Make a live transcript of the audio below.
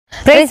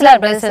Praise Lord,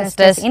 brothers and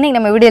sisters. இன்னைக்கு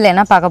நம்ம வீடியோல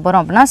என்ன பார்க்க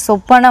போறோம் அப்படினா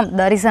சொப்பனம்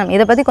தரிசனம்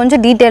இத பத்தி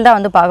கொஞ்சம் டீடைலா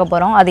வந்து பார்க்க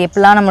போறோம். அது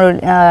எப்பலாம்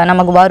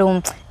நமக்கு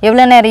வரும்,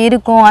 எவ்வளவு நேரம்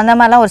இருக்கும், அந்த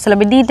மாதிரிலாம் ஒரு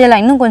சில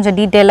டீடைலா இன்னும் கொஞ்சம்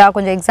டீடைலா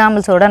கொஞ்சம்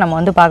எக்ஸாம்பிள்ஸோட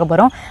நம்ம வந்து பார்க்க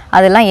போறோம்.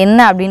 அதெல்லாம்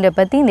என்ன அப்படிங்கறத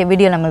பத்தி இந்த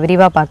வீடியோ நம்ம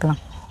விரிவா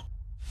பார்க்கலாம்.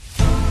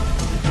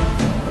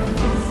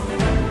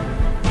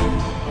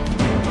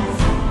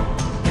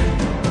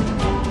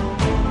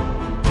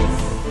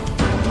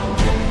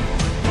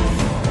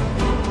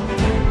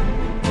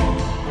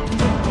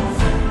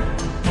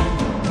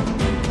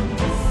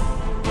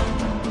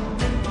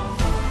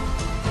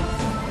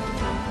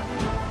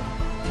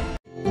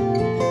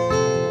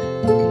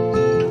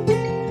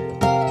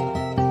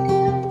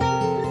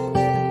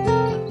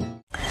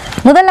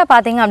 முதல்ல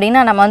பாத்தீங்க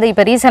அப்படினா நம்ம வந்து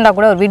இப்ப ரீசன்ட்டா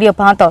கூட ஒரு வீடியோ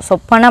பார்த்தோம்.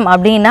 சொப்பனம்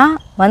அப்படினா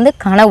வந்து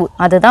கனவு,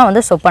 அதுதான்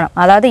வந்து சொப்பனம்.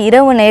 அதாவது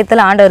இரவு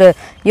நேரத்துல ஆண்டவர்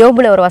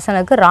யோபுல ஒரு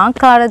வசனத்துக்கு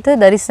ராக்காலத்து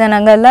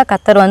தரிசனங்கள்ல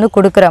கர்த்தர் வந்து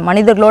கொடுக்கிற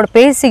மனிதர்களோட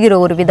பேசுகிற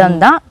ஒரு விதம்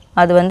தான்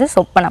அது வந்து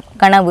சொப்பனம்,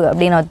 கனவு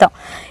அப்படின்னு அர்த்தம்.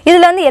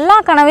 இதுல வந்து எல்லா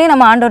கனவையும்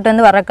நம்ம ஆண்டவர்ட்ட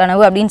இருந்து வர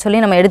கனவு அப்படின்னு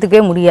சொல்லி நம்ம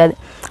எடுத்துக்கவே முடியாது.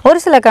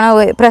 ஒரு சில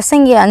கனவு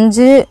பிரசங்கி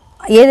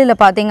 5:7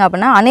 பார்த்தீங்க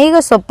அப்படின்னா, அநேக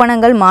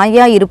சொப்பனங்கள்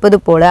மாயா இருப்பது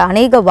போல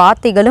அநேக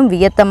வார்த்தைகளும்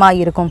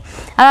வியத்தமாக இருக்கும்.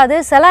 அதாவது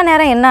சில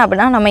நேரம் என்ன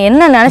அப்படின்னா, நம்ம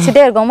என்ன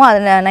நினச்சிட்டே இருக்கோமோ அது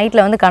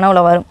நைட்டில் வந்து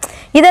கனவுல வரும்.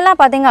 இதெல்லாம்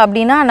பார்த்தீங்க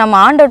அப்படின்னா நம்ம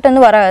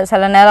ஆண்டவர்ட்டேருந்து வர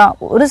சில நேரம்,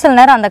 ஒரு சில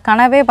நேரம் அந்த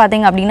கனவே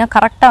பார்த்தீங்க அப்படின்னா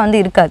கரெக்டாக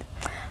வந்து இருக்காது.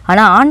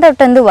 ஆனால்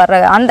ஆண்டவர்ட்டேருந்து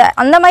வர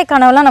அந்த மாதிரி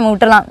கனவுலாம் நம்ம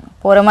விட்டுலாம்.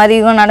 போகிற மாதிரி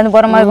இருக்கும், நடந்து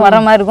போகிற மாதிரி இருக்கும், வர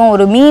மாதிரி இருக்கும்,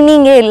 ஒரு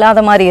மீனிங்கே இல்லாத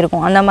மாதிரி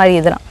இருக்கும் அந்த மாதிரி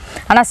இதெல்லாம்.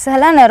 ஆனால்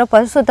சில நேரம்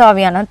பரிசுத்த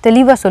ஆவியானவர்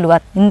தெளிவாக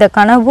சொல்லுவார், இந்த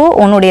கனவு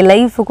உன்னுடைய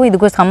லைஃபுக்கும்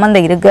இதுக்கும்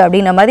சம்மந்தம் இருக்குது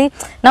அப்படின்ற மாதிரி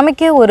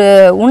நமக்கே ஒரு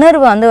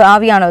உணர்வு வந்து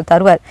ஆவியானவர்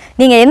தருவார்.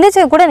 நீங்கள்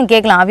எந்திரிச்சு கூட நீங்கள்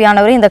கேட்கலாம்,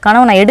 ஆவியானவரே இந்த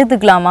கனவை நான்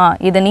எடுத்துக்கலாமா,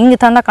 இதை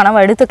நீங்கள் தந்த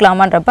கனவை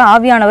எடுத்துக்கலாமான்றப்ப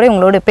ஆவியானவரே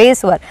உங்களோட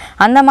பேசுவார்.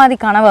 அந்த மாதிரி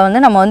கனவை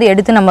வந்து நம்ம வந்து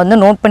எடுத்து நம்ம வந்து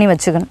நோட் பண்ணி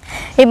வச்சுக்கணும்.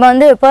 இப்போ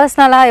வந்து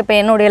பர்சனலாக இப்போ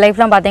என்னுடைய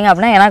லைஃப்லாம் பார்த்தீங்க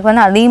அப்படின்னா எனக்கு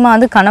வந்து அதிகமாக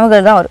வந்து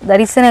கனவுகள் தான் வரும்.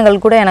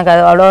 தரிசனங்கள் கூட எனக்கு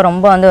அவ்வளோ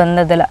ரொம்ப வந்து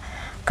வந்ததில்லை.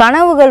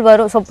 கனவுகள்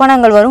வரும்,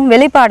 சொப்பனங்கள் வரும்,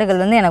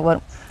 வெளிப்பாடுகள் வந்து எனக்கு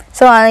வரும்.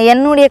 ஸோ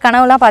என்னுடைய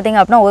கனவுலாம் பார்த்தீங்க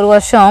அப்படின்னா ஒரு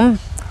வருஷம்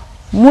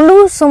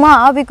முழுசுமா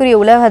ஆவிக்குரிய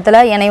உலகத்தில்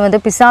என்னை வந்து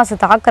பிசாசு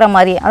தாக்குற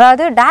மாதிரி,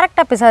 அதாவது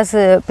டேரெக்டாக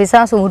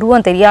பிசாசு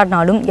உருவம்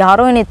தெரியாட்டினாலும்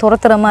யாரோ என்னை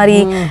துரத்துற மாதிரி,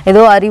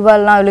 ஏதோ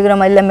அறிவாலாம் விழுகிற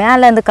மாதிரி, இல்லை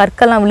மேலேருந்து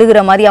கற்கள்லாம்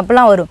விழுகிற மாதிரி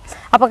அப்படிலாம் வரும்.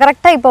 அப்போ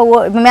கரெக்டாக இப்போ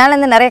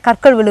மேலேருந்து நிறைய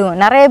கற்கள் விழுகும்,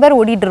 நிறைய பேர்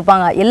ஓடிட்டு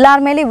இருப்பாங்க,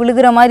 எல்லாருமேலேயும்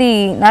விழுகிற மாதிரி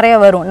நிறைய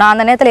வரும். நான்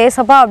அந்த நேரத்தில்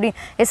ஏசப்பா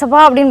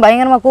அப்படின்னு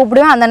பயங்கரமாக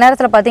கூப்பிடுவேன். அந்த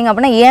நேரத்தில் பார்த்தீங்க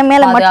அப்படின்னா என்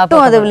மேலே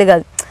மட்டும் அது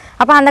விழுகாது.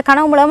 அப்போ அந்த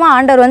கனவு மூலமாக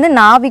ஆண்டவர் வந்து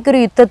நான்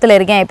ஆவிக்குரிய யுத்தத்தில்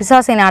இருக்கேன்,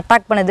 பிசாசு என்னை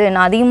அட்டாக் பண்ணுது,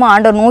 நான் அதிகமாக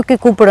ஆண்டவர் நோக்கி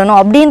கூப்பிடணும்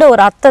அப்படின்ற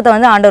ஒரு அர்த்தத்தை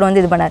வந்து ஆண்டவர்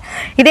வந்து இது பண்ணார்.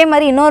 இதே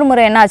மாதிரி இன்னொரு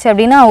முறை என்ன ஆச்சு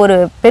அப்படின்னா, ஒரு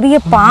பெரிய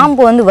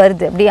பாம்பு வந்து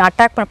வருது, அப்படி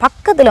அட்டாக் பண்ண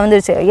பக்கத்தில்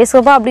வந்துருச்சு.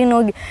 ஏசப்பா அப்படின்னு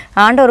நோக்கி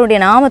ஆண்டவருடைய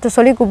நாமத்தை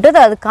சொல்லி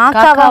கூப்பிட்டது, அது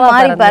காக்காவா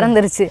மாதிரி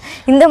பறந்துருச்சு.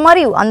 இந்த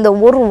மாதிரி அந்த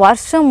ஒரு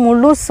வருஷம்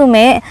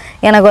முழுசுமே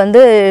எனக்கு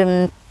வந்து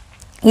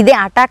இதே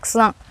அட்டாக்ஸ்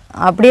தான்,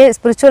 அப்படியே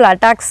ஸ்பிரிச்சுவல்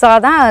அட்டாக்ஸாக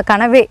தான்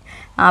கனவே.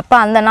 அப்போ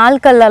அந்த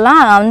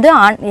நாட்கள்லாம் வந்து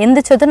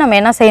எந்திரிச்சது நம்ம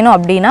என்ன செய்யணும்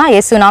அப்படின்னா,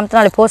 இயேசு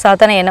நாமத்தினால போ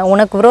சாத்தானே, என்ன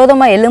உனக்கு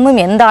விரோதமாக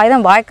எழும்பும் எந்த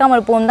ஆயுதம்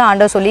வாய்க்காமல் போகும் தான்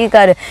ஆண்டவர்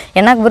சொல்லியிருக்காரு.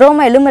 எனக்கு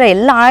விரோதமாக எழும்புற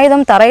எல்லா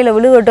ஆயுதம் தரையில்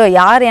விழுகட்டும்,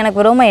 யார்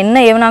எனக்கு விரோதமாக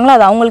என்ன ஏவினாங்களோ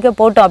அது அவங்களுக்கே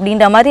போட்டோம்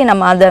அப்படின்ற மாதிரி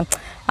நம்ம அதை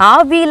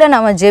ஆவியில்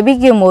நம்ம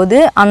ஜெபிக்கும் போது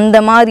அந்த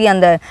மாதிரி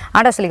அந்த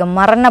ஆண்டவர் சொல்லிக்க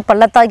மரண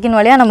பள்ளத்தாக்கின்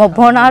வழியாக நம்ம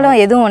போனாலும்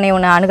எதுவும்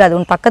உன்னை அணுகாது,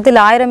 உன் பக்கத்தில்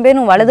 1000 பேர்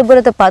உன்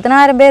வலதுபுறத்து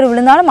 10,000 பேர்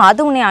விழுந்தாலும்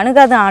அது உன்னை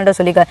அணுகாது ஆண்டவர்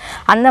சொல்லிக்கார்.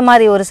 அந்த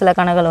மாதிரி ஒரு சில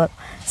கனவுகள் வரும்.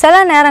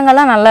 சில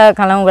நேரங்கள்லாம் நல்ல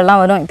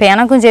கனவுகள்லாம் வரும். இப்போ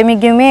எனக்கும்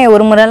ஜெமிக்குமே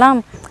ஒரு முறைலாம்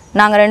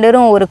நாங்கள் 2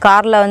 பேரும் ஒரு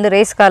காரில் வந்து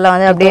ரேஸ் காரில்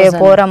வந்து அப்படியே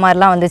போகிற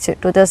மாதிரிலாம் வந்துச்சு,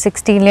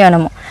 2016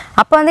 என்னமோ.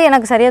 அப்போ வந்து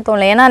எனக்கு சரியாக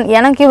தோணலை, ஏன்னா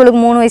எனக்கு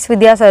இவளுக்கு 3 வயசு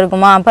வித்தியாசம்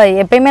இருக்குமா. அப்போ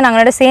எப்பயுமே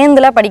நாங்கள்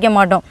சேர்ந்துலாம் படிக்க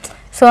மாட்டோம்.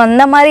 ஸோ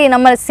அந்த மாதிரி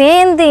நம்ம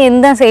சேர்ந்து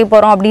எந்த செய்ய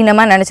போகிறோம் அப்படின்ற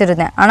மாதிரி நினச்சிட்டு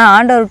இருந்தேன். ஆனால்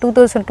ஆண்டவர்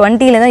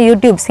 2020 தான்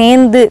யூடியூப்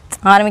சேர்ந்து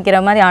ஆரம்பிக்கிற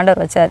மாதிரி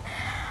ஆண்டவர் வச்சார்.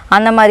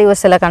 அந்த மாதிரி ஒரு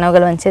சில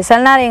கனவுகள் வந்துச்சு.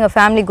 சில நேரம் எங்கள்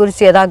ஃபேமிலி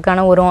குறித்து ஏதாவது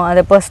கனவு வரும்,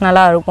 அது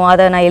பர்சனலாக இருக்கும்,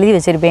 அதை நான் எழுதி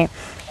வச்சுருப்பேன்.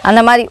 அந்த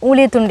மாதிரி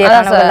ஊழியத்துடைய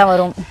கனவுகள்லாம்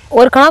வரும்.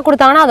 ஒரு கணக்கு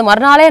கொடுத்தாங்கன்னா அது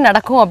மறுநாளே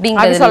நடக்கும்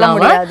அப்படிங்கிறது சொல்ல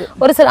முடியாது.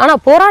 ஒரு சில ஆனால்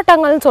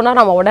போராட்டங்கள்னு சொன்னால்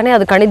நம்ம உடனே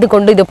அது கணித்து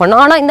கொண்டு இது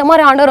பண்ணோம். ஆனால் இந்த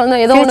மாதிரி ஆண்டவர் வந்து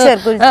ஏதோ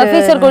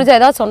ஃபியூச்சர் குறித்து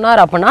ஏதாவது சொன்னார்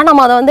அப்படின்னா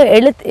நம்ம அதை வந்து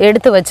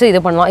எடுத்து வச்சு இது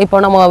பண்ணலாம். இப்போ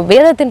நம்ம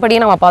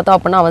வேதத்தின்படியே நம்ம பார்த்தோம்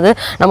அப்படின்னா வந்து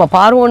நம்ம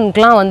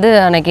பார்வோனுக்குலாம் வந்து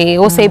அன்னைக்கு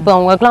யோசேப்பு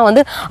அவங்களுக்குலாம்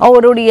வந்து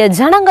அவருடைய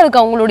ஜனங்களுக்கு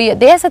அவங்களுடைய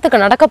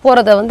தேசத்துக்கு நடக்க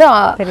போறதை வந்து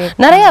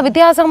நிறைய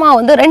வித்தியாசமாக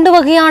வந்து 2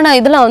 வகையான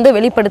இதில் வந்து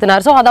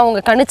வெளிப்படுத்தினார். ஸோ அதை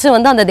அவங்க கணிச்சு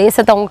வந்து அந்த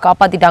தேசத்தை அவங்க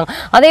காப்பாற்றிட்டாங்க.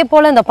 அதே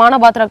போல் இந்த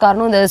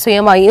பானபாத்திரக்காரனும் இந்த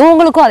சுயமா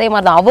இவங்களுக்கும் அதே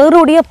மாதிரி தான்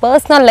அவருடைய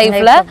பர்சனல்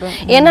லைஃப்ல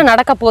என்ன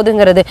நடக்க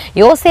போகுதுங்கிறது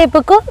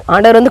யோசேப்புக்கு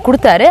ஆண்டவர் வந்து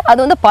கொடுத்தாரு. அது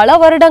வந்து பல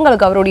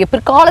வருடங்களுக்கு அவருடைய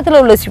பிற்காலத்தில்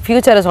உள்ள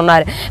ஃபியூச்சரை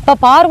சொன்னாரு. இப்போ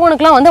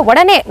பார்வோனுக்குலாம் வந்து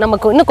உடனே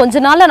நமக்கு இன்னும்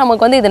கொஞ்ச நாள்ல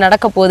நமக்கு வந்து இது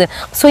நடக்க போகுது.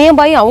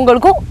 சுயம்பாய்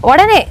அவங்களுக்கும்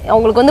உடனே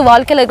அவங்களுக்கு வந்து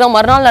வாழ்க்கையில் இருக்கலாம்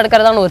மறுநாள்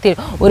நடக்கிறதான ஒரு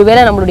தீர்வு.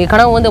 ஒருவேளை நம்மளுடைய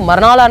கனவு வந்து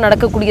மறுநாளா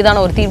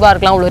நடக்கக்கூடியதான ஒரு தீர்வா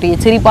இருக்கலாம், ஒரு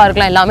எச்சரிப்பா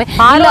இருக்கலாம். எல்லாமே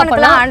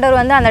ஆண்டவர்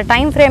வந்து அந்த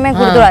டைம் ஃப்ரேமே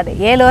கொடுத்துருவாரு.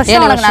 7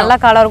 வருஷம் நல்ல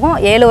காலம் இருக்கும்,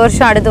 7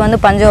 வருஷம் அடுத்து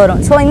வந்து பஞ்சம்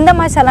வரும். ஸோ இந்த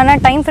மாதிரி சில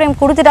டைம் ஃப்ரேம்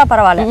கொடுத்துட்டா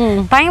பரவாயில்ல.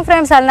 பரவாயில்ல. டைம்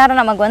ஃப்ரேம் சில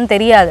நேரம் நமக்கு வந்து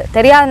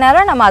தெரியாத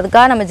நேரம் நம்ம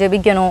அதுக்காக நம்ம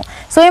ஜெபிக்கணும்.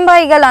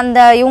 சுயம்பாய்கள் அந்த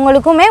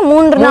இவங்களுக்குமே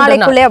 3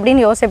 நாளைக்குள்ளே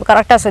அப்படின்னு யோசிப்பு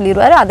கரெக்டாக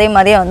சொல்லிடுவாரு. அதே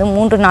மாதிரியே வந்து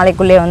 3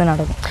 நாளைக்குள்ளே வந்து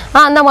நடக்கும்.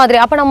 அந்த மாதிரி.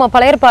 அப்போ நம்ம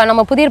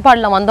நம்ம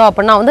புதிர்பாடில் வந்தோம்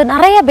அப்படின்னா வந்து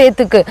நிறைய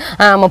பேத்துக்கு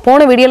நம்ம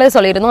போன வீடியோல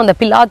சொல்லியிருந்தோம், அந்த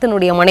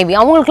பிலாத்தினுடைய மனைவி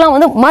அவங்களுக்குலாம்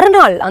வந்து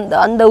மறுநாள்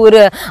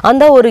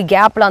அந்த ஒரு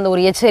கேப்ல அந்த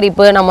ஒரு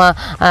எச்சரிப்பு நம்ம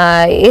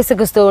இயேசு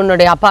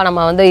கிறிஸ்துவனுடைய அப்பா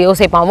நம்ம வந்து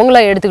யோசிப்போம் அவங்கள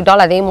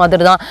எடுத்துக்கிட்டாலும் அதே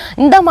மாதிரி தான்.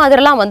 இந்த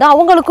மாதிரிலாம் வந்து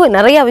அவங்களுக்கும்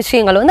நிறைய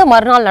விஷயங்கள் வந்து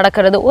மறுநாள்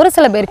நடக்கிறது, ஒரு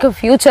சில பேருக்கு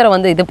ஃபியூச்சரை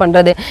வந்து இது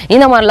பண்றது,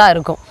 இந்த மாதிரிலாம்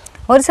இருக்கும்.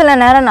 ஒரு சில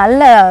நேரம்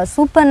நல்ல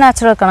சூப்பர்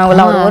நேச்சுரல்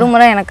கனவுலாம். ஒரு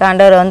முறை எனக்கு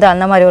ஆண்டவர் வந்து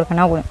அந்த மாதிரி ஒரு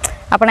கனவு.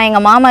 அப்போ நான்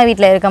எங்கள் மாமா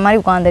வீட்டில் இருக்க மாதிரி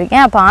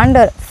உட்காந்துருக்கேன். அப்போ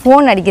ஆண்டவர்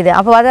ஃபோன் அடிக்குது.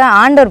 அப்போ பார்த்தா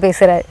ஆண்டவர்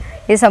பேசுகிறாரு,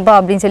 ஏசப்பா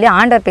அப்படின்னு சொல்லி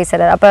ஆண்டவர்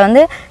பேசுகிறாரு. அப்போ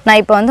வந்து நான்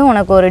இப்போ வந்து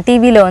உனக்கு ஒரு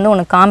டிவியில் வந்து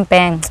உனக்கு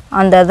காமிப்பேன்,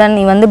 அந்த இதை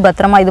நீ வந்து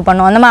பத்திரமா இது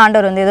பண்ணும் அந்த மாதிரி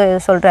ஆண்டவர் வந்து ஏதோ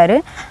சொல்கிறாரு.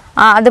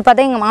 அது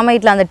பார்த்தா எங்கள் மாமா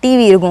வீட்டில் அந்த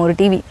டிவி இருக்கும், ஒரு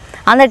டிவி.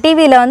 அந்த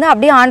டிவியில் வந்து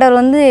அப்படியே ஆண்டவர்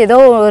வந்து ஏதோ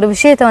ஒரு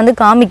விஷயத்தை வந்து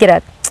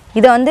காமிக்கிறார்.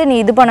 இதை வந்து நீ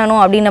இது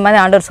பண்ணணும் அப்படின்ற மாதிரி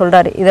ஆண்டவர்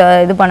சொல்கிறாரு, இதை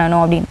இது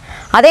பண்ணணும் அப்படின்னு.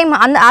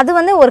 அது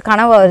வந்து ஒரு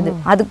கனவாக வருது.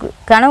 அதுக்கு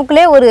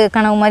கனவுக்குள்ளே ஒரு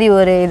கனவு மாதிரி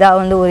ஒரு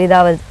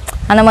இதாக வருது.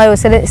 அந்த மாதிரி ஒரு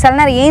சில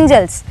நேரம்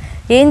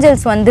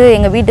ஏஞ்சல்ஸ் வந்து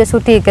எங்கள் வீட்டை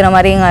சுற்றி இருக்கிற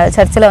மாதிரி, எங்கள்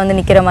சர்ச்சில் வந்து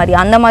நிற்கிற மாதிரி,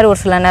 அந்த மாதிரி ஒரு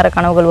சில நேரம்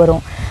கனவுகள்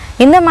வரும்.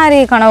 இந்த மாதிரி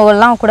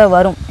கனவுகள்லாம் கூட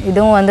வரும்.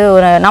 இதுவும் வந்து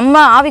ஒரு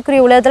நம்ம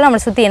ஆவிக்குரிய உலகத்தில்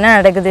நம்மளை சுற்றி என்ன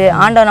நடக்குது,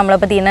 ஆண்டவர் நம்மளை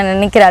பற்றி என்ன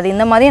நினைக்கிறாரு,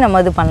 இந்த மாதிரி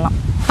நம்ம இது பண்ணலாம்.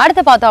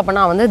 அடுத்து பார்த்தோம்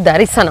அப்படின்னா வந்து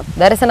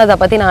தரிசனத்தை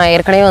பற்றி நான்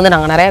ஏற்கனவே வந்து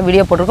நாங்கள் நிறையா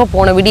வீடியோ போட்டிருக்கோம்.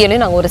 போன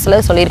வீடியோலையும் நாங்கள் ஒரு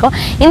சிலர் சொல்லியிருக்கோம்.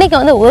 இன்றைக்கி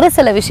வந்து ஒரு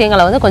சில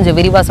விஷயங்களை வந்து கொஞ்சம்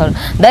விரிவாக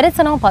சொல்லணும்.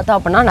 தரிசனம் பார்த்தோம்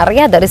அப்படின்னா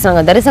நிறையா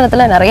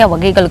தரிசனத்தில் நிறையா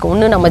வகைகளுக்கு.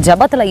 ஒன்று நம்ம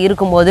ஜபத்தில்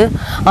இருக்கும்போது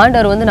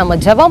ஆண்டவர் வந்து நம்ம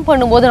ஜபம்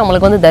பண்ணும்போது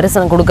நம்மளுக்கு வந்து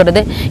தரிசனம்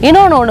கொடுக்கறது.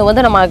 இன்னொன்று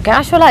வந்து நம்ம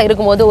கேஷுவலாக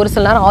இருக்கும்போது ஒரு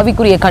சில நேரம்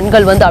ஆவிக்குரிய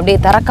கண்கள் வந்து அப்படியே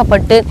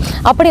திறக்கப்பட்டு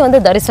அப்படி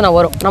வந்து தரிசனம்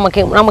வரும்.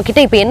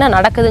 நம்மக்கிட்ட இப்போ என்ன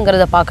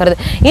நடக்குதுங்கிறத பார்க்குறது.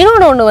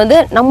 இன்னொன்று வந்து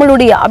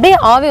நம்மளுடைய அப்படியே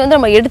ஆவி வந்து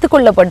நம்ம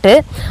எடுத்துக்கொள்ளப்பட்டு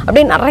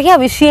அப்படியே நிறையா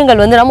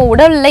விஷயங்கள் வந்து நம்ம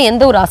உடல்ல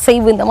எந்த ஒரு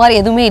அசைவு இந்த மாதிரி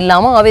எதுவுமே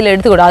இல்லாம ஆவியில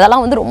எடுத்துக்கூடாது.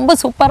 அதெல்லாம் வந்து ரொம்ப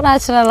சூப்பர்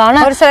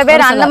நேச்சுரலான. ஒரு சில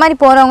பேர் அந்த மாதிரி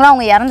போறவங்க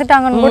அவங்க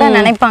இறந்துட்டாங்கன்னு கூட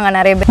நினைப்பாங்க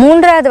நிறைய பேர்.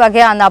 3வது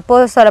வகையா அந்த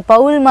அப்போஸ்தலர்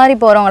பவுல் மாதிரி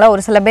போறவங்கள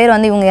ஒரு சில பேர்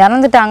வந்து இவங்க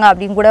இறந்துட்டாங்க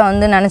அப்படின்னு கூட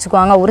வந்து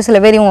நினைச்சுக்குவாங்க. ஒரு சில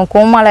பேர் இவங்க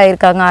கோமால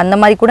இருக்காங்க அந்த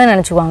மாதிரி கூட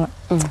நினைச்சுக்குவாங்க.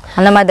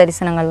 அந்த மாதிரி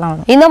தரிசனங்கள்லாம்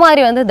வரும். இந்த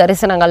மாதிரி வந்து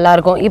தரிசனங்கள்லாம்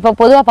இருக்கும். இப்போ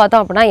பொதுவாக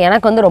பார்த்தோம் அப்படின்னா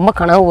எனக்கு வந்து ரொம்ப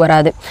கனவு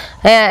வராது.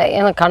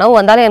 எனக்கு கனவு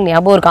வந்தாலும் எனக்கு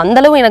ஞாபகம் இருக்கும்.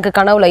 அந்தளவு எனக்கு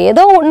கனவுல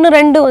ஏதோ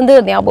 1-2 வந்து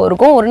ஞாபகம்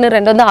இருக்கும்.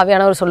 1-2 வந்து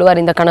ஆவியானவர்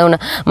சொல்லுவார் இந்த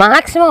கனவுன்னு.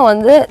 மேக்ஸிமம்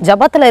வந்து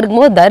ஜபத்தில்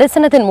இருக்கும்போது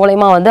தரிசனத்தின்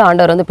மூலயமா வந்து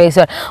ஆண்டவர் வந்து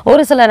பேசுவார்.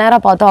 ஒரு சில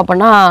நேரம் பார்த்தோம்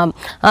அப்படின்னா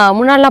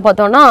முன்னாடிலாம்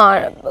பார்த்தோம்னா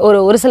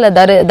ஒரு சில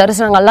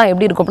தரிசனங்கள்லாம்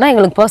எப்படி இருக்கும் அப்படின்னா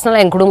எங்களுக்கு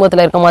பர்சனலாக எங்கள்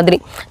குடும்பத்தில் இருக்க மாதிரி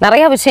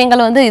நிறையா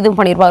விஷயங்கள் வந்து இது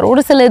பண்ணியிருப்பார்.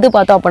 ஒரு சில இது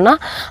பார்த்தோம் அப்படின்னா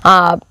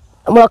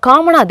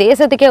காமனாக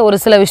தேசத்துக்கே ஒரு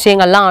சில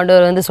விஷயங்கள்லாம்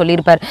ஆண்டவர் வந்து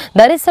சொல்லியிருப்பார்.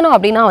 தரிசனம்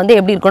அப்படின்னா வந்து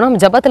எப்படி இருக்கும்னா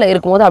நம்ம ஜபத்தில்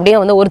இருக்கும்போது அப்படியே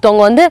வந்து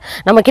ஒருத்தவங்க வந்து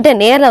நம்ம கிட்ட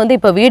நேரில் வந்து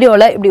இப்போ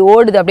வீடியோவில் இப்படி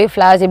ஓடுது, அப்படியே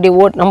ஃப்ளாஷ் இப்படி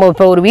நம்ம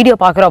இப்போ ஒரு வீடியோ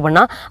பார்க்குறோம்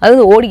அப்படின்னா அது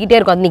வந்து ஓடிக்கிட்டே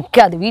இருக்கும். அது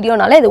நிற்காது,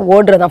 வீடியோனாலே அது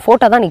ஓடுறது தான்,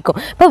 ஃபோட்டோ தான் நிற்கும்.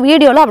 இப்போ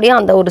வீடியோவில் அப்படியே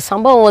அந்த ஒரு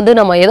சம்பவம் வந்து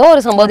நம்ம ஏதோ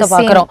ஒரு சம்பவத்தை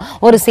பார்க்குறோம்,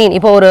 ஒரு சீன்.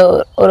 இப்போ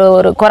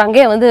ஒரு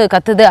குரங்கே வந்து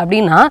கத்துது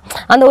அப்படின்னா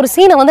அந்த ஒரு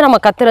சீனை வந்து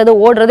நம்ம கத்துறது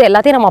ஓடுறது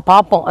எல்லாத்தையும் நம்ம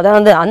பார்ப்போம். அதை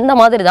வந்து அந்த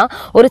மாதிரி தான்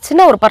ஒரு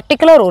சின்ன ஒரு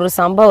பர்டிகுலர் ஒரு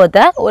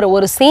சம்பவத்தை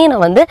ஒரு சீனை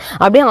வந்து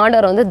அப்படியே ஆண்டவர்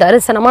வந்து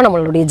தரிசனமா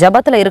நம்மளுடைய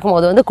ஜபத்துல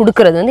இருக்கும்போது வந்து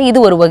கொடுக்கறது வந்து இது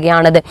ஒரு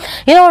வகையானது.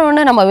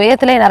 இன்னொன்று நம்ம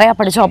வேதத்திலே நிறையா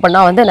படித்தோம்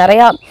அப்படின்னா வந்து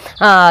நிறையா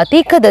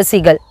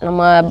தீர்க்கதரிசிகள்,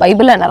 நம்ம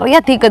பைபிளில் நிறையா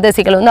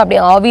தீர்க்கதரிசிகள் வந்து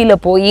அப்படியே ஆவியில்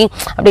போய்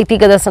அப்படியே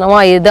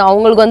தீர்க்கதரிசனமாக இது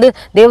அவங்களுக்கு வந்து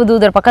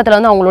தேவதூதர் பக்கத்தில்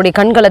வந்து அவங்களுடைய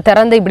கண்களை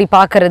திறந்து இப்படி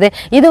பார்க்கறது,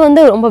 இது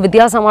வந்து ரொம்ப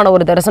வித்தியாசமான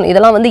ஒரு தரிசனம்.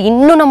 இதெல்லாம் வந்து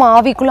இன்னும் நம்ம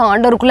ஆவிக்குள்ள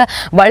ஆண்டவருக்குள்ள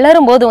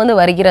வளரும் போது வந்து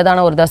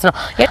வருகிறதான ஒரு தரிசனம்.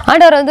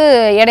 ஆண்டவர் வந்து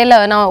இடையில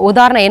நான்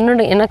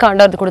உதாரணம் எனக்கு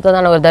ஆண்டவர்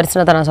கொடுத்ததான ஒரு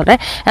தரிசனத்தை நான்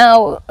சொல்கிறேன்.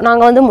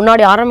 நாங்கள் வந்து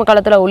முன்னாடி ஆரம்ப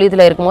காலத்தில்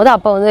ஊழியத்தில் இருக்கும்போது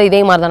அப்போ வந்து இதே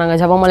மாதிரி தான் நாங்கள்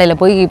ஜபமலையில்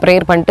போய்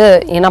ப்ரேயர் பண்ணிட்டு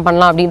என்ன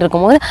பண்ணலாம் அப்படின்னு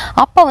இருக்கும்போது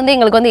அப்போ வந்து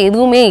எங்களுக்கு வந்து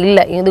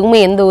எதுவுமே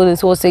எந்த ஒரு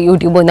சோர்ஸ்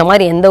யூடியூப் இந்த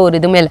மாதிரி எந்த ஒரு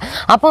இதுவுமே இல்லை.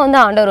 அப்போ வந்து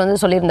ஆண்டவர் வந்து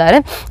சொல்லியிருந்தாரு,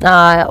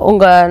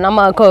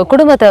 நம்ம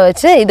குடும்பத்தை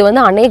வச்சு இது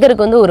வந்து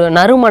அநேகருக்கு வந்து ஒரு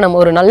நறுமணம்,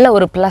 ஒரு நல்ல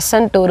ஒரு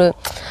ப்ளசன்ட் ஒரு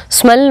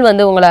ஸ்மெல்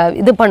வந்து உங்களை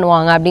இது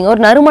பண்ணுவாங்க அப்படிங்கிற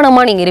ஒரு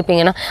நறுமணமாக நீங்கள்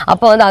இருப்பீங்கன்னா.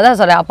 அப்போ வந்து அதான்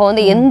சொல்கிறேன், அப்போ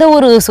வந்து எந்த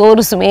ஒரு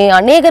சோர்ஸுமே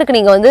அநேகருக்கு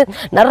நீங்கள் வந்து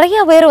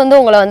நிறைய பேர் வந்து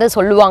உங்களை வந்து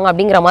சொல்லுவாங்க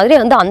அப்படிங்கிற மாதிரி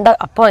வந்து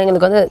அப்போ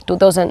எங்களுக்கு வந்து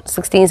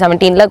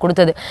 2016-17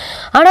 கொடுத்தது.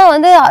 ஆனா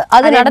வந்து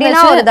அது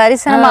நடந்துச்சு. ஒரு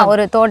தரிசனமா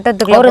ஒரு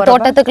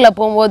தோட்டத்துக்குள்ள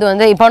போகும்போது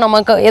வந்து இப்போ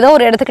நமக்கு ஏதோ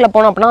ஒரு இடத்துக்குள்ள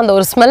போனோம் அப்படின்னா அந்த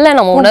ஒரு ஸ்மெல்லை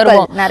நம்ம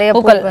உணர்வோம். நிறைய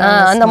பூக்கள்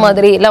அந்த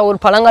மாதிரி இல்லை ஒரு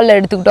பழங்கள்ல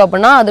எடுத்துக்கிட்டோம்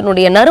அப்படின்னா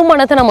அதனுடைய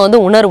நறுமணத்தை நம்ம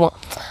வந்து உணர்வோம்.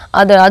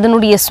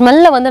 அதனுடைய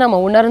ஸ்மெல்லை வந்து நம்ம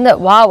உணர்ந்து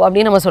வாவ்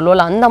அப்படின்னு நம்ம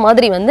சொல்லுவோம்ல. அந்த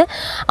மாதிரி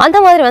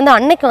வந்து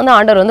அன்னைக்கு வந்து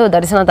ஆண்டவர் வந்து ஒரு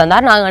தரிசனம்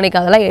தந்தார். நாங்கள்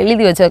அன்னைக்கு அதெல்லாம்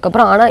எழுதி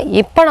வச்சதுக்கப்புறம் ஆனால்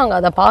இப்போ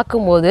நாங்கள் அதை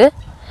பார்க்கும்போது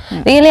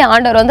ரியலி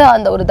ஆண்டவர் வந்து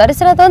அந்த ஒரு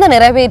தரிசனத்தை வந்து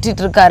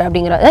நிறைவேற்றிட்டு இருக்காரு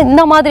அப்படிங்கிறது.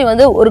 இந்த மாதிரி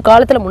வந்து ஒரு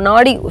காலத்தில்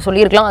முன்னாடி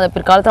சொல்லியிருக்கலாம், அதை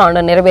பிற்காலத்தில்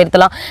ஆண்டவர்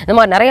நிறைவேற்றலாம். இந்த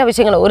மாதிரி நிறைய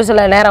விஷயங்கள். ஒரு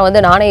சில நேரம் வந்து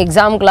நானே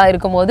எக்ஸாமுக்குலாம்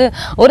இருக்கும்போது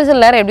ஒரு சில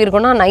நேரம் எப்படி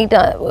இருக்கும்னா நைட்டு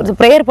ஒரு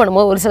ப்ரேயர்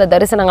பண்ணும்போது ஒரு சில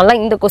தரிசனங்கள்லாம்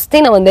இந்த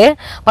கொஸ்டினை வந்து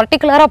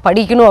பர்டிகுலராக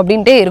படிக்கணும்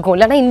அப்படின்ட்டே இருக்கும்.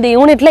 இல்லைன்னா இந்த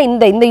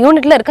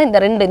யூனிட்ல இருக்க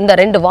இந்த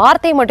ரெண்டு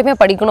வார்த்தையை மட்டுமே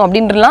படிக்கணும்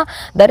அப்படின்றலாம்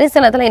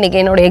தரிசனத்தில்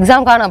இன்னைக்கு என்னோட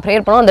எக்ஸாமுக்காக நான்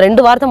ப்ரேயர் பண்ணுவோம். அந்த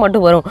 2 வார்த்தை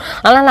மட்டும் வரும்.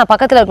 ஆனால் நான்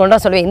பக்கத்தில்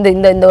இருக்கோண்டா சொல்லுவேன்,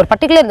 இந்த ஒரு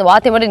பர்டிகுலர் இந்த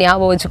வார்த்தையை மட்டும்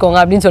ஞாபகம் வச்சுக்கோங்க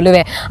அப்படின்னு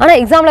சொல்லுவேன். ஆனால்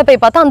எக்ஸாமில் தரிசனத்துல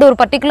போய் பார்த்தா அந்த ஒரு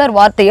பர்டிகுலர்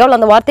வார்த்தையோ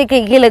அந்த வார்த்தைக்கு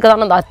கீழே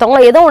தான் அந்த அர்த்தங்களோ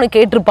ஏதோ ஒன்று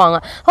கேட்டிருப்பாங்க.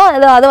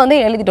 அதை வந்து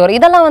எழுதிட்டு வரும்.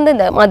 இதெல்லாம் வந்து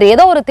அது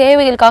ஏதோ ஒரு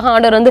தேவைகளுக்காக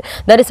ஆண்டவர் வந்து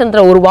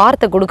தரிசனத்துல ஒரு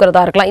வார்த்தை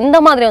கொடுக்கறதா இருக்கலாம். இந்த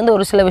மாதிரி வந்து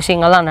ஒரு சில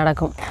விஷயங்கள்லாம்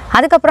நடக்கும்.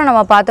 அதுக்கப்புறம்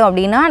நம்ம பார்த்தோம்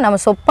அப்படின்னா நம்ம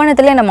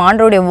சொப்பனத்திலே நம்ம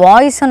ஆண்டவருடைய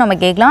வாய்ஸும் நம்ம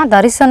கேட்கலாம்,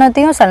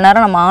 தரிசனத்தையும் சில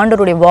நேரம் நம்ம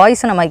ஆண்டவருடைய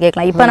வாய்ஸும் நம்ம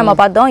கேட்கலாம். இப்போ நம்ம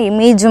பார்த்தோம்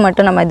இமேஜ்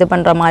மட்டும் நம்ம இது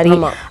பண்ற மாதிரி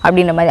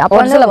அப்படின்ற மாதிரி.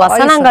 அப்போ சில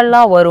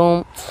வசனங்கள்லாம் வரும்.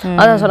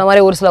 அதான் சொன்ன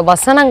மாதிரி ஒரு சில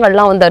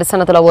வசனங்கள்லாம் வந்து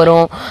தரிசனத்துல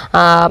வரும்.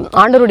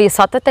 ஆண்டவருடைய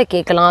சத்தத்தை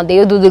கேட்கலாம்,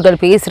 தேவதூதர்கள்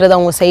பேசுறது,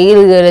 அவங்க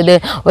செய்கிறது,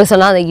 ஒரு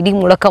சில அந்த இடி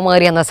முழக்க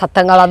மாதிரி அந்த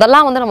சத்தங்கள்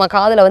அதெல்லாம் வந்து நம்ம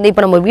காதுல வந்து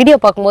இப்போ நம்ம வீடியோ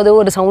பார்க்கும்போது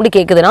ஒரு சவுண்டு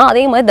கேட்குதுன்னா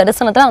அதே மாதிரி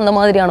தரிசனத்துல அந்த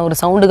மாதிரியான ஒரு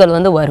சவுண்டுகள்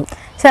வந்து வரும்.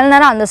 சில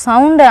நேரம் அந்த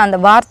சவுண்டு அந்த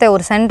வார்த்தை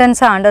ஒரு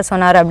சென்டென்ஸாக ஆண்டவர்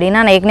சொன்னார் அப்படின்னா,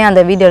 நான் ஏற்கனவே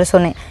அந்த வீடியோவில்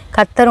சொன்னேன்,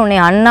 கர்த்தர் உன்னை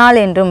அன்னாள்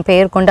என்றும்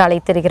பெயர் கொண்டு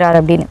அழைத்திருக்கிறார்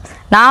அப்படின்னு.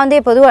 நான் வந்து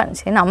பொதுவாக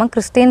சரி நம்ம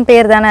கிறிஸ்டின்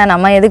பேர் தானே,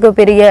 நம்ம எதுக்கு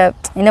பெரிய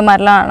இந்த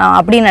மாதிரிலாம் நான்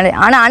அப்படின்னு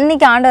ஆனால்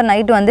அன்னைக்கு ஆண்டவர்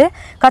நைட்டு வந்து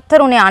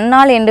கர்த்தர் உன்னை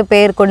அன்னாள் என்று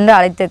பெயர் கொண்டு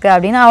அழைத்திருக்கு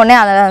அப்படின்னு உடனே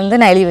அதை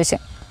வந்து நான் எழுதி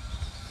வச்சேன்.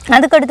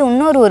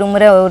 அதுக்கடுத்து ஒரு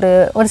முறை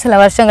ஒரு சில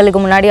வருஷங்களுக்கு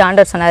முன்னாடி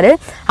ஆண்டவர் சொன்னார்,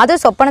 அது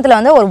சொப்பனத்தில்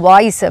வந்து ஒரு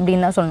வாய்ஸ்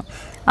அப்படின்னு தான் சொன்னோம்.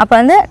 அப்போ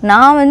வந்து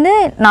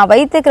நான்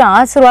வைத்துக்கிற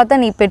ஆசீர்வாதத்தை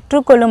நீ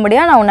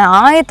பெற்றுக்கொள்ளும்படியாக நான் உன்னை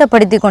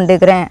ஆயத்தப்படுத்தி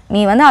கொண்டிருக்கிறேன்,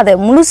 நீ வந்து அதை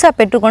முழுசாக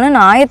பெற்றுக்கொண்டு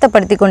நான்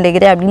ஆயத்தப்படுத்தி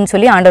கொண்டிருக்கிறேன் அப்படின்னு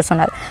சொல்லி ஆண்டவர்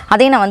சொன்னார்.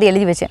 அதையும் நான் வந்து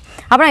எழுதி வச்சேன்.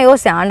 அப்புறம் நான்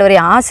யோசித்தேன், ஆண்டவரே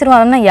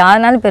ஆசீர்வாதம்னா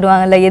யாருனாலும்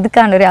பெறுவாங்கல்ல,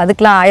 எதுக்கு ஆண்டவரே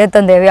அதுக்கெலாம்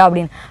ஆயத்தம் தேவையா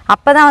அப்படின்னு.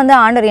 அப்போ தான் வந்து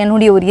ஆண்டவர்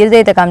என்னுடைய ஒரு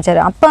இருதயத்தை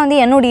காமிச்சார். அப்போ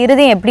வந்து என்னுடைய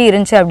இருதயம் எப்படி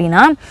இருந்துச்சு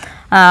அப்படின்னா,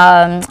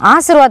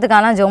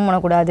 ஆசீர்வாதத்துக்காலாம் ஜெபம்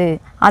பண்ணக்கூடாது,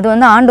 அது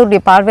வந்து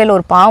ஆண்டவருடைய பார்வையில்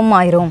ஒரு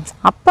பாவமாயிரும்.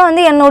 அப்போ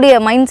வந்து என்னுடைய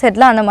மைண்ட்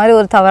செட்டில் அந்த மாதிரி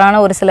ஒரு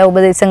தவறான ஒரு சில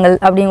உபதேசங்கள்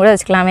அப்படின்னு கூட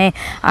வச்சுக்கலாமே,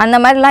 அந்த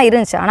மாதிரிலாம்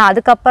இருந்துச்சு. ஆனால்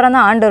அதுக்கப்புறம்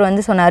தான் ஆண்டவர்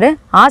வந்து சொன்னார்,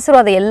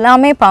 ஆசீர்வாதம்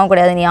எல்லாமே பாவம்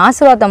கிடையாது, நீ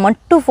ஆசீர்வாதத்தை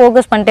மட்டும்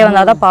ஃபோக்கஸ் பண்ணிட்டே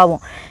வந்தால் தான்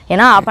பாவம்.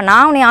 ஏன்னா அப்போ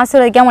நான் உன்னை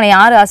ஆசீர்வதிக்காம உன்னை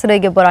யார்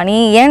ஆசீர்வதிக்க போகிறா, நீ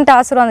ஏன்ட்டு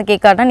ஆசீர்வாதம்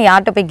கேட்காட்டா நீ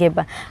யார்கிட்ட போய்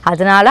கேட்பேன்.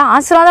 அதனால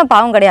ஆசீர்வாதம்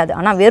பாவம் கிடையாது,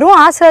 ஆனால் வெறும்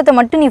ஆசீர்வாதத்தை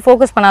மட்டும் நீ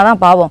ஃபோக்கஸ்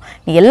பண்ணாதான் பாவம்.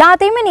 நீ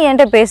எல்லாத்தையுமே நீ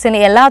என்கிட்ட பேசு,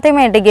 நீ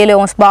எல்லாத்தையுமே என்கிட்ட கேளு,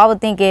 உன்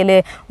பாவத்தையும் கேளு,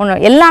 உன்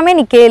எல்லாமே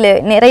நீ கேளு,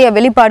 நிறைய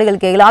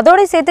வெளிப்பாடுகள் கேளு,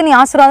 அதோட சேர்த்து நீ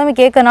ஆசீர்வாதமே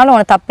கேட்கறனால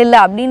உனக்கு தப்பில்லை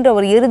அப்படின்ற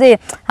ஒரு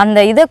அந்த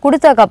இதை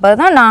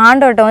கொடுத்தக்கப்புறம் தான் நான்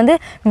ஆண்டவர்கிட்ட வந்து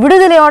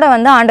விடுதலையோட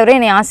வந்து ஆண்டவரே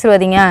என்னை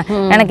ஆசீர்வதிங்க,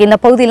 எனக்கு இந்த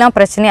பகுதியெல்லாம்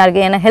பிரச்சனையா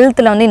இருக்குது, எனக்கு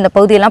ஹெல்த்தில் வந்து இந்த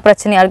பகுதியெல்லாம்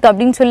பிரச்சனையா இருக்குது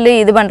அப்படின்னு சொல்லி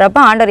இது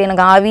பண்ணுறப்ப ஆண்டவர்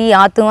எனக்கு ஆவி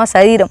ஆத்துமா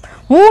சரீரம்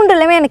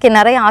மூன்றுலையுமே எனக்கு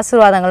நிறைய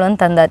ஆசீர்வாதங்கள்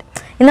வந்து தந்தார்.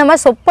 இந்த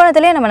மாதிரி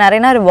சொப்பனத்திலே நம்ம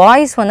நிறைய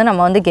வாய்ஸ் வந்து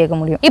நம்ம வந்து கேட்க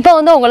முடியும். இப்போ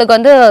வந்து உங்களுக்கு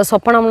வந்து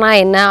சொப்பனம்னா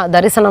என்ன,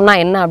 தரிசனம்னா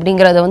என்ன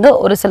அப்படிங்கிறது வந்து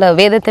ஒரு சில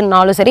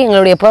வேதத்தினாலும் சரி,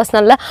 எங்களுடைய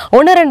பர்சனலில்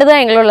 1-2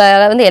 தான் எங்களோட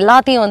வந்து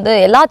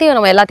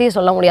எல்லாத்தையும்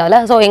சொல்ல முடியாதுல்ல.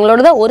 ஸோ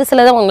எங்களோட ஒரு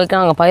சிலதை உங்களுக்கு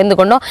நாங்கள் பகிர்ந்து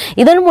கொண்டோம்.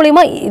 இதன்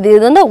மூலிமா இது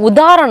வந்து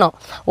உதாரணம்.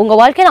 உங்கள்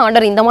வாழ்க்கையில்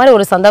ஆண்டவர் இந்த மாதிரி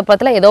ஒரு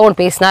சந்தர்ப்பத்தில் ஏதோ ஒன்று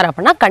பேசினார்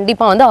அப்படின்னா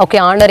கண்டிப்பாக வந்து ஓகே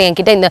ஆண்டவர்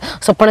என்கிட்ட இந்த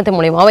சொப்பனத்து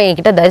மூலியமாவோ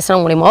என்கிட்ட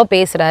தரிசனம் மூலியமாவோ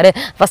பேசுகிறாரு.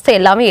 ஃபஸ்ட்டு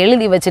எல்லாமே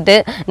எழுதி வச்சுட்டு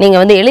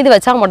நீங்கள் வந்து எழுதி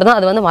வச்சா மட்டும்தான்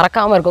அது வந்து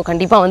மறக்காமல் இருக்கும்.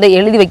 கண்டிப்பாக வந்து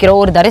எழுதி வைக்கிற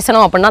ஒரு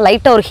தரிசனம் அப்படின்னா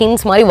லைட்டாக ஒரு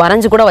ஹிண்ட்ஸ் மாதிரி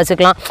வரைஞ்சு கூட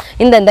வச்சுக்கலாம்,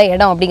 இந்த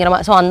இடம் அப்படிங்கிற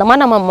மாதிரி. ஸோ அந்த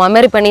மாதிரி நம்ம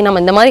மெமரி பண்ணி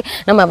நம்ம இந்த மாதிரி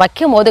நம்ம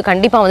வைக்கும் போது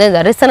கண்டிப்பாக வந்து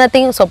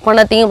தரிசனத்தையும்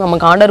சொப்பனத்தையும்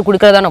நமக்கு ஆண்டவர்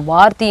கொடுக்குறதான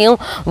வார்த்தையும்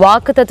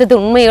வாக்கு தத்துவத்தை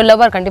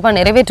உண்மையுள்ளவர் கண்டிப்பாக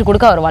நிறைவேற்றி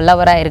கொடுக்க அவர்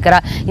வல்லவராக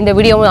இருக்கிறார். இந்த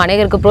வீடியோ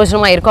அனைவருக்கு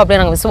பிரோஜனமாக இருக்கும்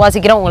அப்படின்னு நாங்கள்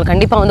விசுவாசிக்கிறோம். உங்களுக்கு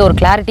கண்டிப்பாக வந்து ஒரு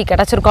கிளாரிட்டி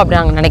கிடைச்சிருக்கும்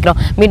அப்படின்னு நாங்கள் நினைக்கிறோம்.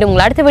 மீண்டும்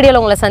உங்களை அடுத்த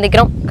வீடியோவில் உங்களை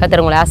சந்திக்கிறோம்.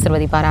 கர்த்தர் உங்களை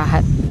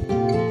ஆசீர்வதிப்பாராக.